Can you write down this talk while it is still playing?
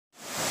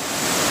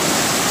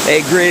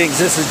Hey, greetings.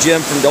 This is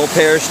Jim from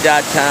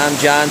don'tperish.com,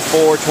 John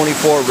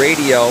 4:24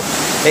 radio.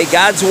 Hey,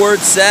 God's Word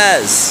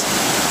says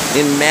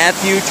in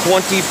Matthew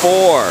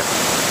 24,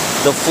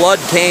 the flood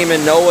came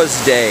in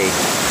Noah's day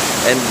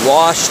and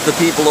washed the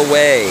people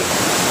away.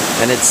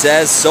 And it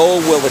says, so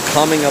will the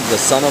coming of the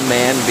Son of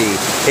Man be.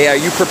 Hey, are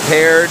you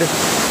prepared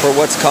for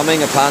what's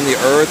coming upon the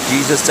earth?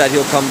 Jesus said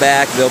he'll come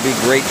back. There'll be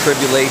great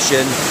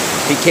tribulation.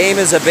 He came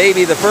as a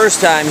baby the first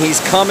time. He's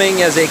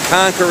coming as a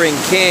conquering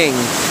king.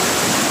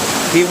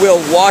 He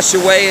will wash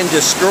away and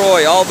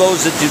destroy all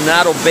those that do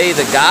not obey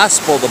the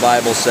gospel, the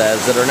Bible says,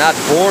 that are not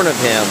born of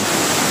him.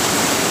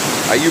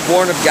 Are you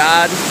born of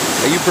God?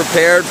 Are you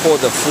prepared for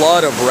the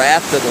flood of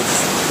wrath that is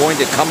going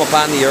to come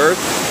upon the earth?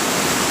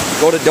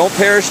 Go to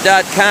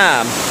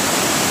don'tperish.com.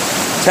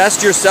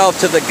 Test yourself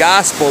to the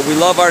gospel. We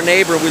love our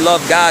neighbor. We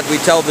love God. We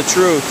tell the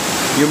truth.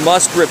 You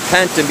must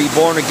repent and be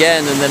born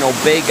again and then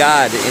obey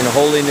God in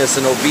holiness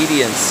and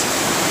obedience.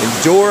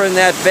 Endure in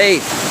that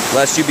faith,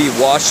 lest you be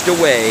washed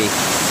away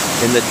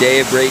in the day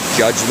of great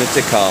judgment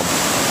to come.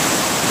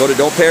 Go to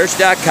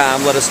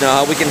don'tperish.com. Let us know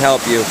how we can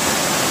help you.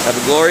 Have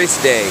a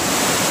glorious day.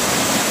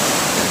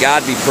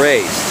 God be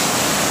praised.